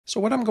So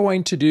what I'm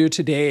going to do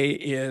today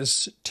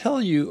is tell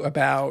you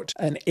about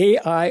an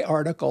AI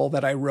article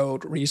that I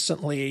wrote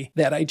recently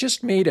that I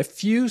just made a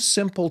few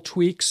simple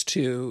tweaks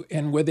to,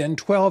 and within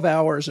 12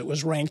 hours it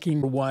was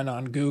ranking one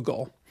on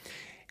Google.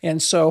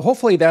 And so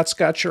hopefully that's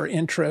got your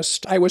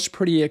interest. I was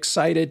pretty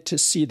excited to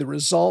see the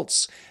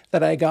results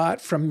that I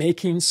got from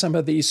making some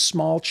of these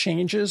small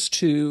changes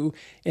to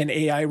an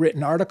AI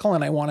written article,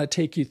 and I want to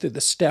take you through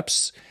the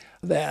steps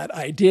that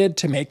I did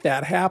to make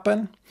that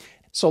happen.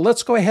 So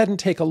let's go ahead and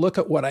take a look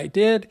at what I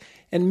did,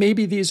 and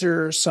maybe these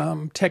are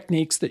some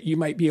techniques that you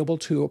might be able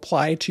to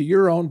apply to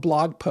your own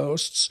blog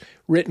posts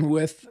written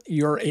with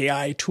your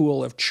AI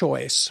tool of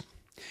choice.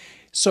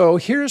 So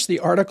here's the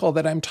article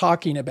that I'm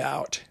talking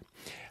about.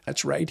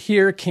 That's right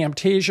here,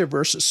 Camtasia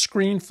versus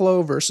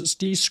ScreenFlow versus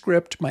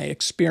Descript, my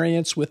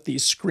experience with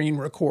these screen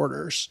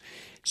recorders.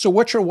 So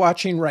what you're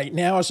watching right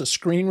now is a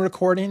screen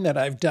recording that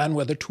I've done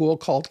with a tool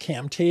called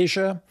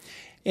Camtasia.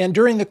 And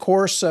during the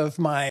course of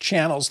my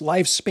channel's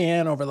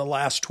lifespan over the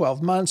last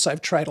 12 months,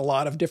 I've tried a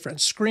lot of different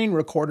screen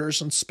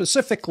recorders, and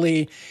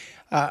specifically,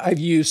 I've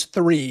used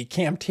three: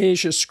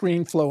 Camtasia,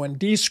 ScreenFlow, and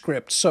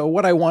Descript. So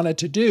what I wanted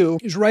to do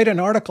is write an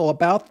article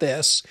about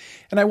this,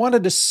 and I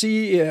wanted to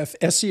see if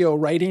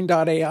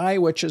SEOwriting.ai,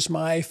 which is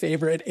my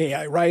favorite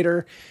AI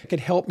writer, could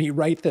help me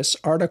write this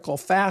article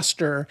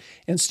faster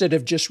instead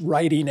of just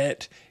writing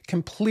it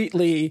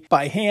completely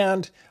by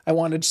hand. I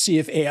wanted to see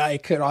if AI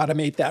could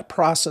automate that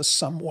process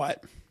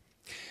somewhat.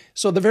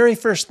 So the very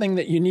first thing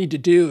that you need to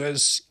do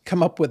is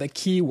come up with a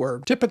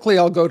keyword. Typically,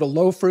 I'll go to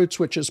Lowfruits,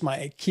 which is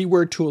my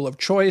keyword tool of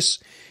choice.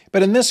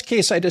 But in this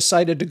case, I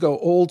decided to go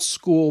old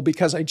school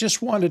because I just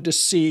wanted to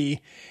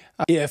see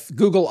if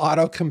Google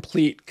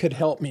Autocomplete could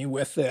help me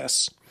with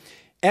this.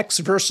 X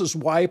versus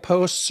Y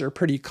posts are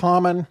pretty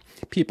common.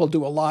 People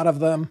do a lot of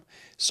them.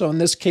 So in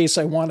this case,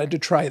 I wanted to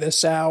try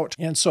this out.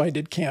 And so I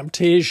did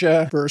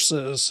Camtasia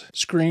versus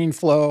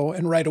ScreenFlow,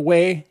 and right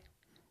away,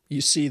 you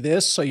see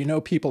this, so you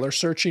know people are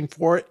searching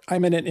for it.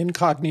 I'm in an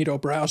incognito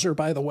browser,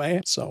 by the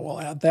way, so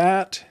we'll add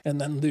that and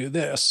then do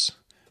this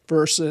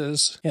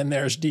versus, and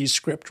there's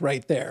Descript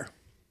right there.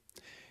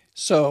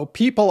 So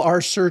people are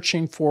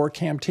searching for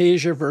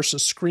Camtasia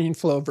versus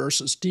ScreenFlow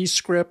versus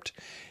Descript.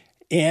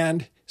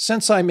 And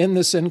since I'm in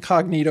this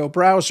incognito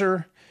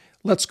browser,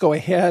 let's go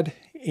ahead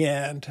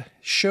and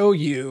show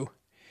you.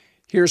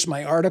 Here's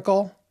my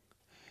article.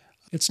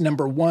 It's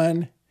number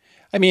one.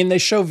 I mean, they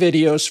show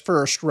videos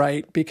first,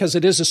 right? Because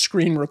it is a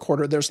screen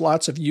recorder. There's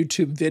lots of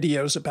YouTube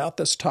videos about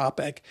this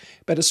topic.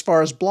 But as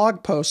far as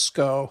blog posts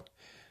go,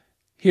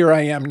 here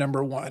I am,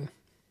 number one.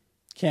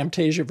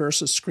 Camtasia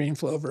versus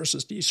ScreenFlow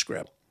versus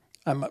Descript.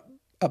 I'm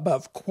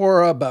above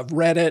Quora, above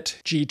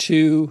Reddit.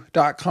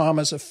 G2.com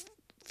is a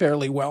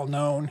fairly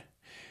well-known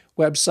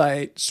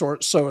website. So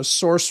is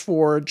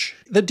SourceForge.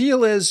 The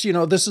deal is,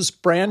 this is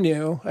brand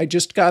new. I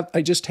just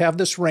have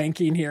this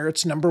ranking here.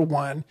 It's number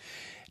one.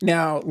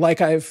 Now,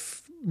 like I've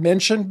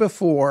mentioned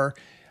before,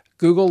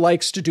 Google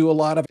likes to do a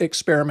lot of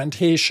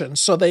experimentation.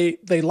 So they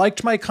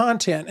liked my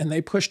content and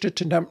they pushed it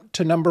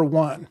to number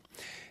one.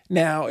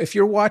 Now, if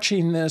you're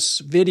watching this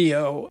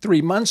video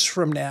 3 months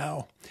from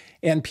now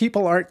and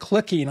people aren't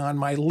clicking on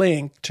my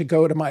link to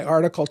go to my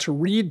article to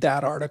read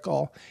that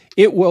article,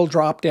 it will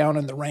drop down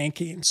in the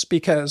rankings,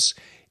 because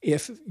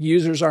if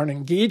users aren't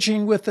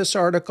engaging with this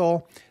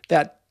article,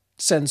 that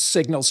sends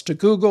signals to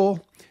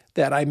Google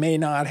that I may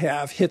not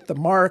have hit the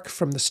mark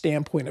from the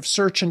standpoint of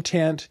search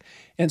intent,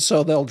 and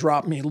so they'll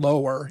drop me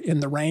lower in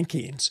the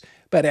rankings.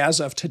 But as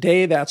of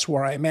today, that's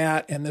where I'm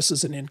at, and this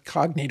is an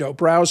incognito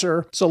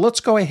browser. So let's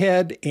go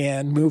ahead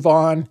and move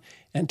on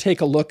and take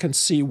a look and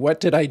see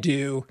what did I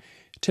do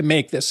to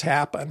make this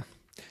happen.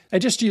 I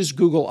just used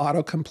Google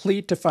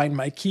Autocomplete to find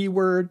my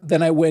keyword.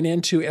 Then I went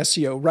into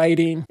SEO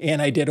writing,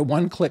 and I did a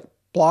one-click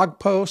blog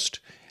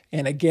post.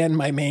 And again,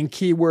 my main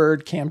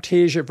keyword,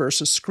 Camtasia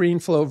versus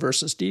ScreenFlow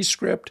versus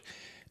Descript.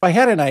 I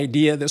had an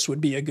idea this would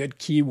be a good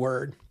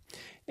keyword.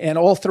 And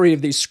all three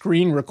of these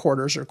screen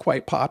recorders are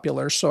quite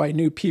popular, so I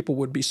knew people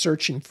would be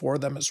searching for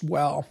them as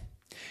well.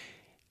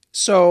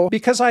 So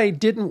because I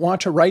didn't want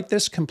to write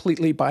this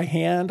completely by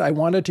hand, I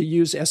wanted to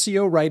use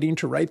SEO writing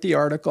to write the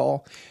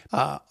article.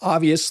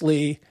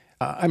 Obviously,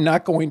 I'm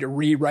not going to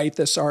rewrite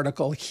this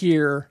article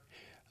here,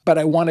 but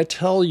I want to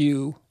tell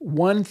you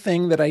one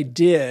thing that I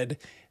did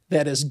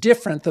that is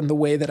different than the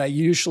way that I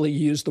usually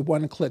use the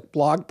one-click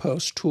blog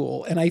post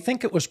tool, and I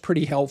think it was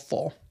pretty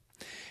helpful.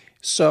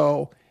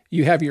 So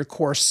you have your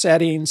core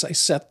settings. I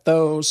set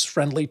those: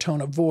 friendly tone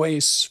of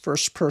voice,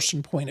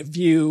 first-person point of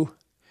view.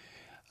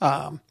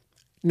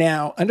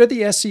 Now, under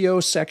the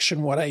SEO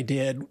section, what I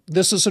did,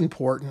 this is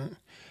important.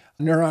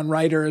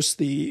 NeuronWriter is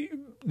the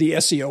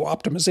SEO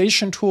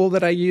optimization tool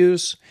that I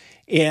use,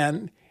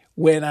 and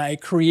when I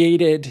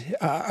created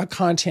a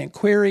content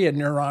query in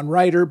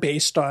NeuronWriter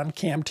based on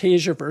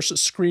Camtasia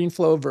versus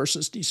ScreenFlow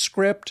versus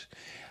Descript,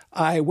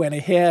 I went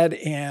ahead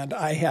and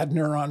I had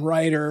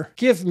NeuronWriter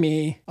give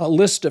me a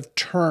list of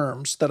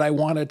terms that I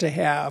wanted to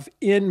have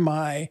in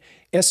my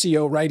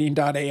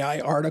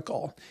SEOwriting.ai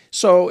article.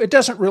 So it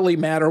doesn't really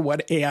matter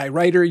what AI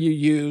writer you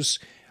use.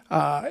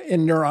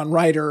 In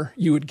NeuronWriter,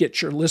 you would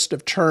get your list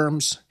of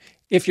terms.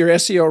 If your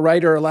SEO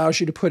writer allows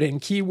you to put in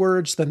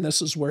keywords, then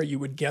this is where you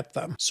would get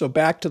them. So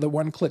back to the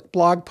one-click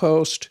blog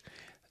post,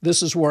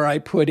 this is where I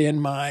put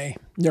in my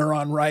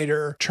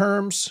NeuronWriter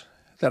terms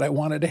that I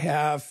wanted to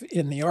have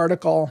in the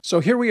article.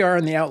 So here we are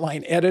in the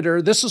outline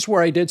editor. This is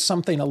where I did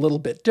something a little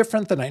bit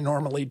different than I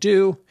normally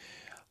do.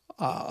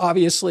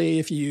 Obviously,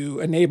 if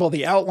you enable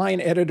the outline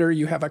editor,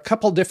 you have a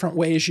couple different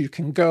ways you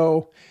can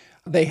go.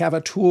 They have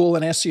a tool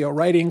in SEO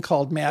writing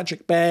called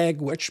Magic Bag,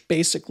 which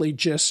basically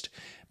just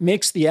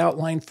makes the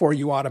outline for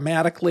you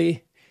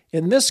automatically.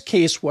 In this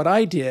case, what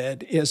I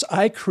did is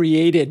I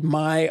created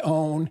my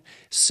own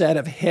set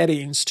of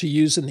headings to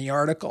use in the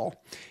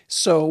article.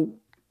 So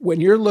when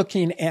you're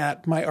looking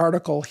at my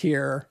article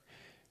here,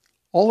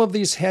 all of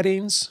these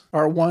headings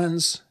are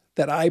ones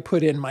that I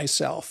put in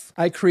myself.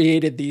 I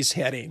created these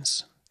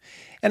headings.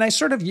 And I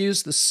sort of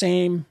used the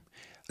same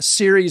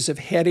series of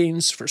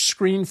headings for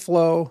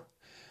ScreenFlow,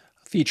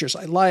 features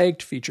I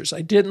liked, features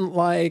I didn't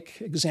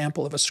like,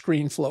 example of a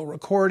ScreenFlow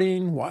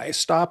recording, why I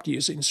stopped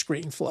using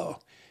ScreenFlow,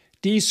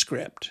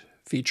 Descript,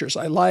 features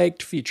I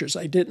liked, features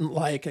I didn't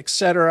like,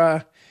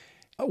 etc.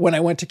 When I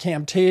went to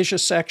Camtasia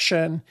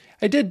section,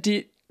 I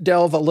did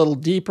delve a little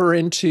deeper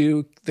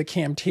into the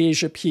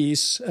Camtasia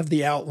piece of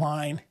the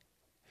outline.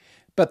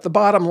 But the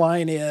bottom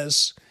line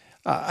is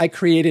I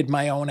created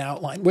my own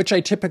outline, which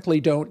I typically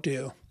don't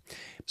do.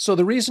 So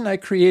the reason I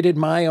created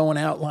my own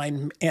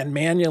outline and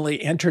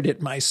manually entered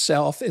it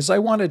myself is I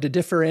wanted to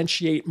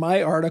differentiate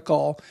my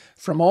article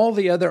from all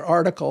the other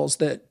articles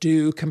that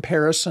do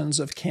comparisons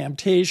of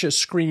Camtasia,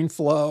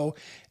 ScreenFlow,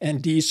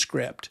 and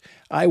Descript.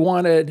 I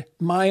wanted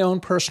my own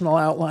personal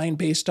outline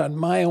based on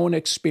my own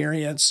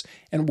experience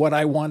and what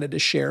I wanted to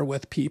share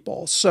with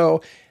people.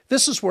 So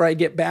this is where I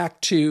get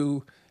back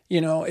to,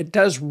 it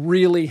does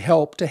really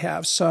help to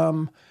have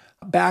some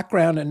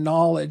background and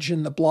knowledge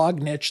in the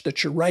blog niche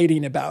that you're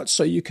writing about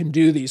so you can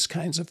do these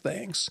kinds of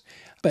things.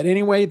 But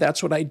anyway,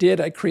 that's what I did.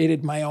 I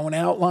created my own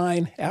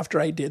outline. After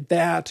I did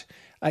that,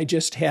 I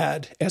just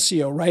had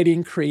SEO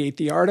writing create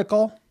the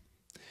article.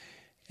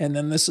 And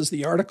then this is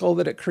the article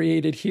that it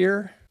created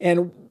here.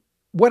 And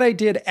what I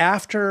did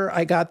after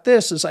I got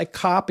this is I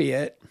copy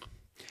it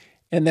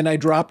and then I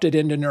dropped it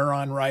into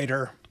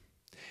NeuronWriter.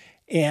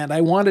 And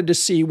I wanted to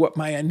see what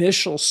my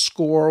initial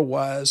score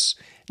was.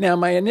 Now,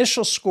 my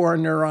initial score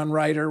in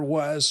NeuronWriter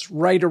was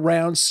right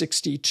around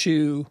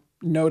 62.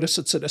 Notice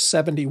it's at a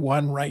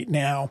 71 right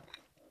now.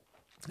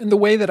 And the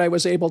way that I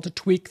was able to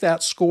tweak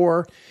that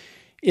score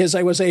is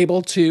I was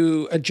able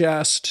to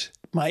adjust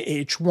my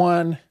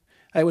H1.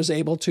 I was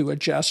able to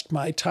adjust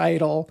my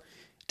title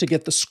to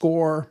get the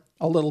score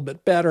a little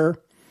bit better.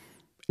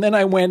 Then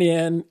I went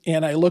in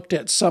and I looked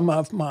at some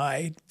of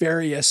my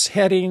various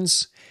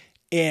headings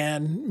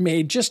and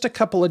made just a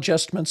couple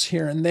adjustments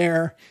here and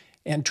there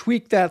and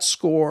tweaked that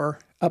score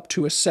up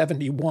to a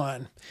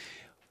 71.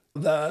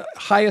 The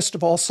highest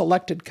of all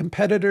selected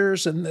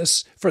competitors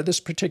for this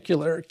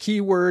particular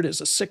keyword is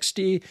a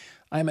 60.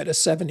 I'm at a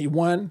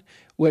 71,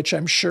 which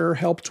I'm sure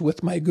helped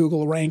with my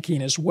Google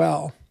ranking as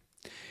well.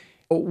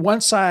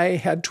 Once I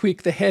had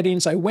tweaked the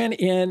headings, I went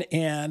in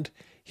and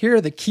here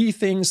are the key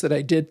things that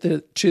I did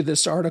to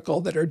this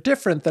article that are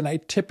different than I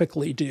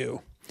typically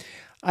do.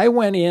 I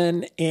went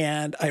in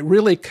and I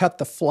really cut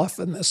the fluff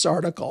in this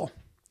article.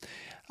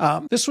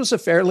 This was a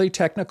fairly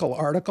technical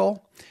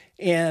article,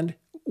 and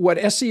what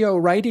SEO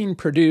writing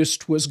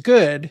produced was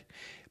good,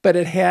 but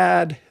it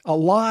had a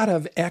lot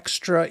of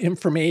extra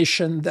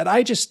information that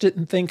I just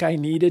didn't think I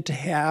needed to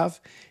have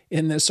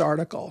in this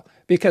article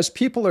because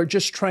people are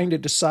just trying to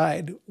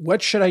decide,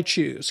 what should I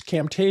choose,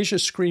 Camtasia,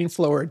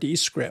 ScreenFlow, or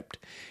Descript?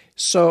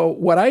 So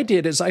what I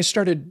did is I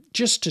started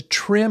just to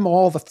trim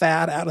all the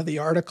fat out of the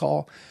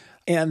article,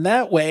 and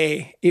that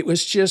way it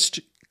was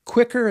just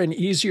quicker and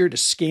easier to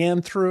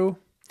scan through.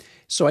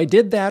 So I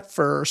did that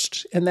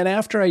first, and then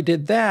after I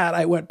did that,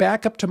 I went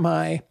back up to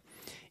my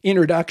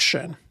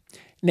introduction.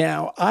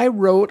 Now, I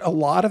wrote a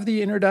lot of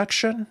the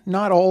introduction,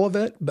 not all of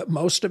it, but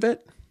most of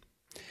it,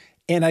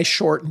 and I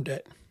shortened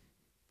it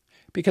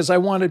because I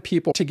wanted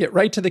people to get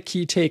right to the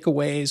key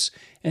takeaways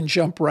and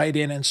jump right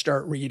in and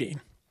start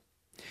reading.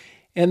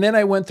 And then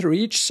I went through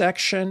each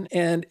section,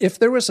 and if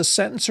there was a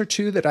sentence or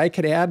two that I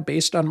could add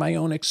based on my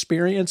own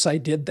experience, I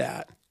did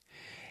that.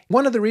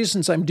 One of the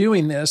reasons I'm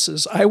doing this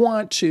is I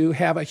want to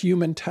have a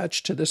human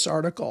touch to this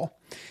article.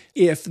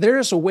 If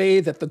there's a way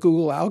that the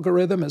Google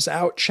algorithm is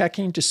out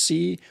checking to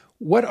see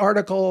what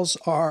articles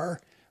are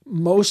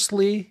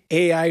mostly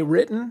AI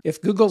written,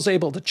 if Google's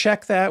able to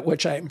check that,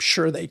 which I'm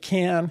sure they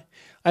can,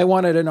 I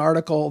wanted an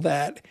article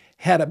that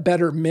had a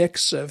better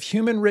mix of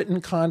human written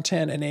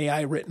content and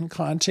AI written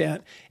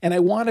content, and I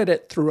wanted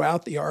it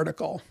throughout the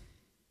article.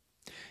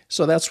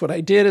 So that's what I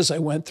did is I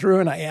went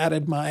through and I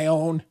added my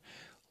own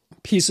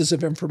pieces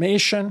of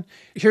information.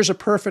 Here's a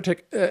perfect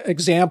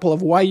example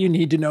of why you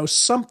need to know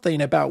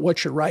something about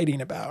what you're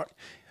writing about.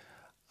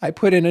 I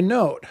put in a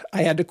note.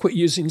 I had to quit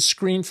using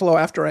ScreenFlow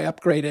after I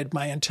upgraded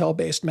my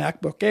Intel-based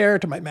MacBook Air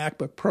to my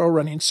MacBook Pro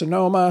running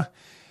Sonoma.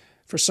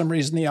 For some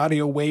reason, the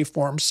audio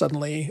waveform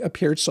suddenly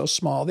appeared so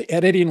small. The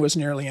editing was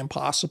nearly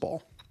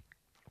impossible.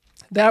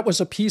 That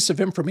was a piece of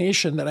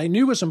information that I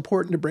knew was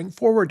important to bring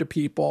forward to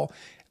people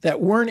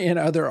that weren't in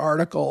other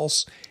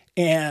articles,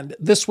 and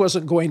this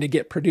wasn't going to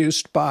get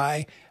produced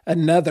by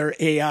another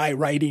AI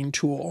writing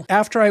tool.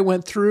 After I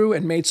went through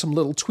and made some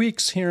little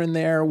tweaks here and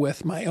there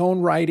with my own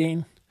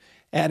writing,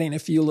 adding a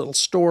few little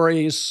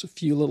stories, a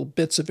few little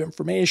bits of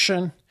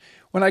information,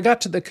 when I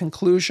got to the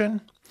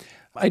conclusion,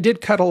 I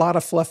did cut a lot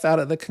of fluff out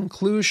of the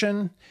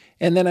conclusion,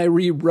 and then I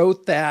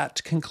rewrote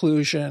that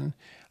conclusion.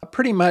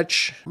 Pretty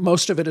much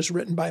most of it is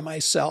written by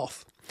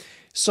myself.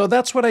 So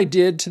that's what I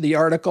did to the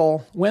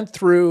article. Went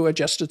through,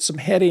 adjusted some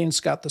headings,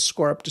 got the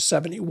score up to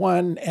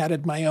 71,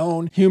 added my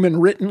own human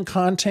written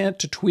content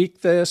to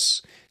tweak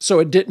this so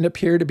it didn't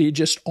appear to be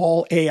just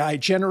all AI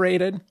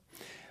generated.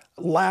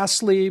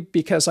 Lastly,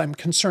 because I'm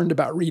concerned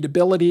about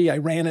readability, I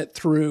ran it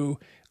through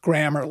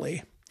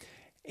Grammarly.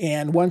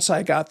 And once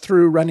I got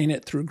through running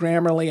it through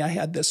Grammarly, I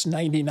had this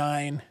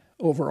 99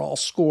 overall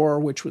score,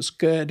 which was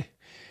good.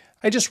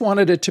 I just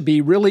wanted it to be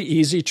really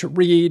easy to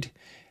read.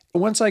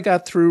 Once I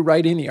got through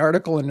writing the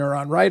article in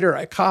NeuronWriter,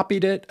 I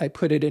copied it, I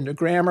put it into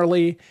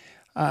Grammarly.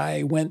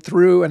 I went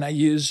through and I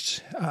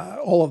used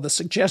all of the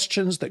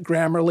suggestions that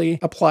Grammarly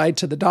applied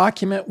to the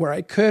document where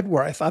I could,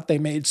 where I thought they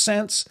made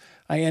sense.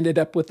 I ended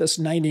up with this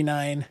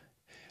 99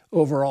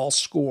 overall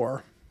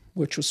score,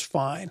 which was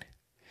fine.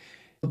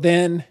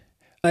 Then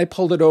I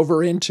pulled it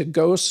over into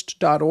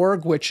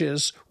ghost.org, which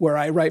is where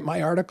I write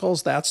my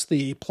articles. That's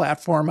the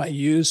platform I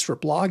use for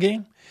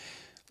blogging.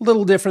 A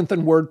little different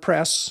than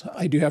WordPress.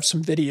 I do have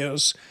some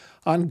videos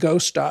on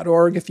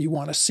ghost.org if you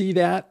want to see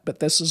that, but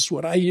this is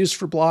what I use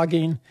for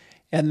blogging,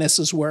 and this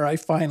is where I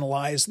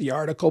finalize the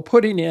article,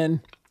 putting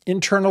in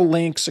internal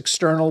links,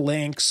 external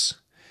links,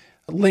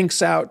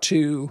 links out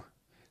to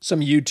some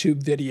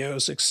YouTube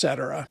videos,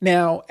 etc.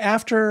 Now,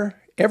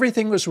 after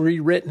everything was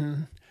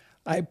rewritten,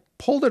 I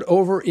pulled it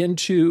over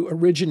into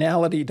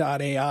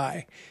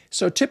Originality.ai.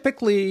 So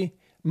typically,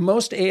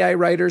 most AI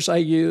writers I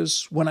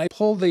use, when I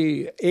pull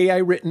the AI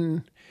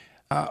written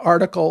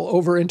article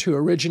over into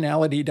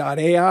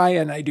Originality.ai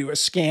and I do a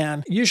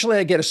scan, usually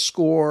I get a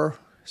score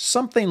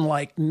something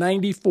like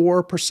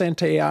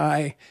 94%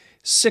 AI,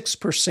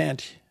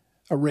 6%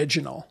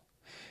 original.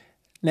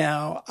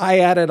 Now, I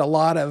added a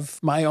lot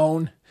of my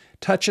own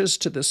touches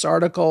to this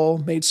article,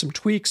 made some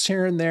tweaks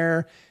here and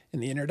there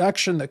in the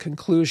introduction, the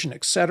conclusion,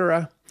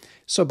 etc.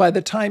 So by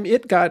the time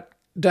it got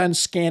done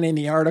scanning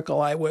the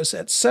article, I was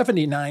at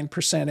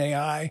 79%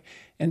 AI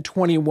and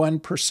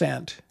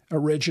 21%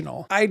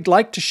 original. I'd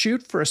like to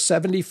shoot for a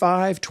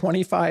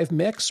 75-25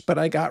 mix, but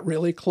I got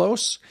really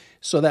close,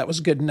 so that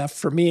was good enough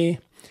for me.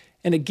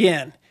 And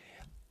again,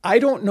 I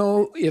don't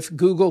know if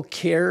Google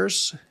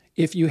cares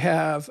if you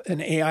have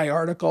an AI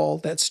article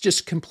that's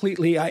just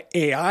completely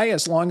AI,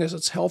 as long as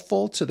it's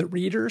helpful to the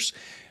readers.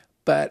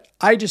 But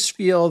I just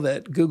feel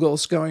that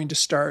Google's going to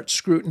start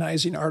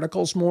scrutinizing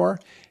articles more.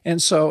 And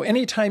so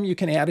anytime you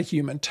can add a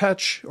human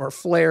touch or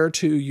flair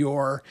to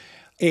your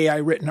AI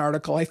written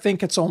article, I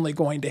think it's only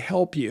going to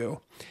help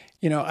you.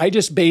 You know, I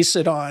just base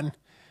it on,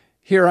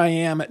 here I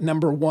am at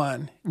number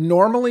 1.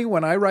 Normally,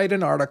 when I write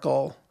an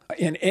article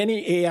in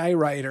any AI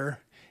writer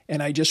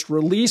and I just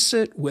release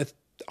it with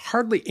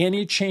hardly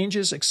any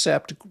changes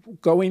except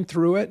going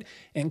through it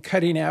and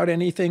cutting out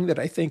anything that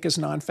I think is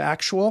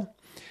non-factual,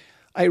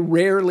 I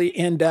rarely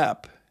end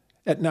up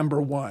at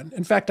number 1.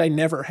 In fact, I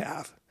never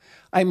have.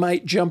 I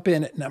might jump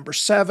in at number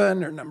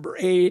 7 or number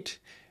 8.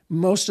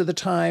 Most of the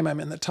time, I'm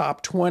in the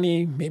top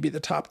 20, maybe the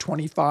top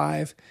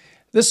 25.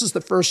 This is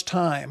the first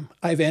time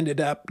I've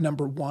ended up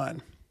number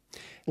 1.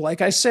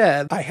 Like I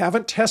said, I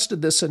haven't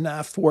tested this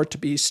enough for it to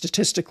be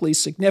statistically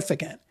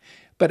significant.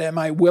 But am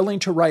I willing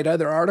to write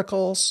other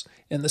articles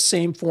in the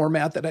same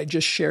format that I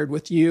just shared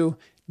with you?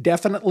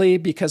 Definitely,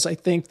 because I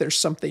think there's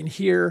something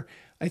here.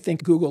 I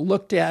think Google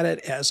looked at it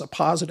as a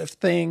positive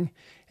thing,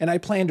 and I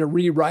plan to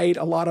rewrite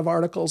a lot of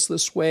articles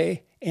this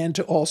way and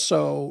to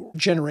also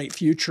generate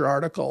future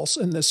articles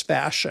in this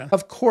fashion.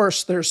 Of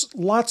course, there's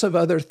lots of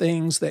other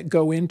things that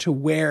go into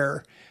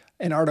where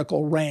an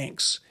article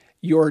ranks.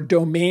 Your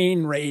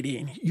domain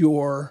rating,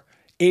 your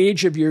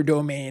age of your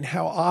domain,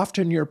 how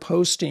often you're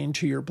posting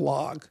to your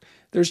blog.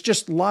 There's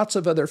just lots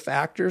of other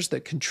factors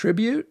that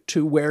contribute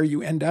to where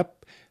you end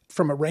up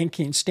from a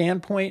ranking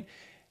standpoint.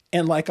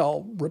 And like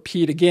I'll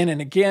repeat again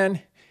and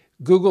again,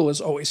 Google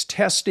is always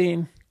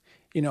testing.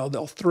 You know,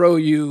 they'll throw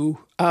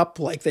you up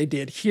like they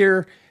did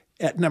here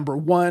at number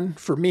 1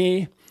 for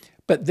me.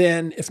 But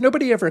then if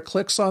nobody ever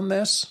clicks on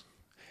this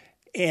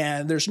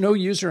and there's no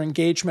user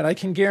engagement, I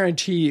can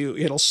guarantee you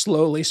it'll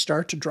slowly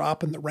start to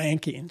drop in the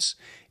rankings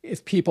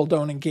if people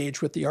don't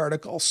engage with the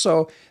article.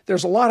 So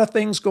there's a lot of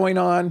things going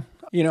on.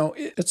 You know,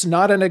 it's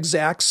not an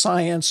exact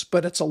science,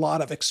 but it's a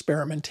lot of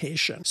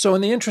experimentation. So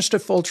in the interest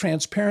of full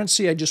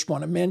transparency, I just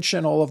want to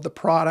mention all of the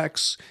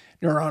products,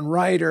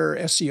 NeuronWriter,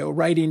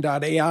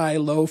 SEOWriting.ai,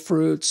 Low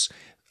Fruits.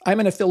 I'm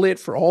an affiliate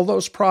for all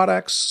those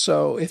products.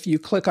 So if you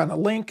click on a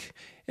link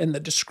in the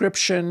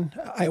description,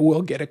 I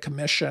will get a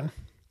commission.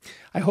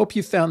 I hope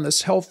you found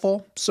this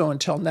helpful. So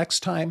until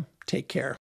next time, take care.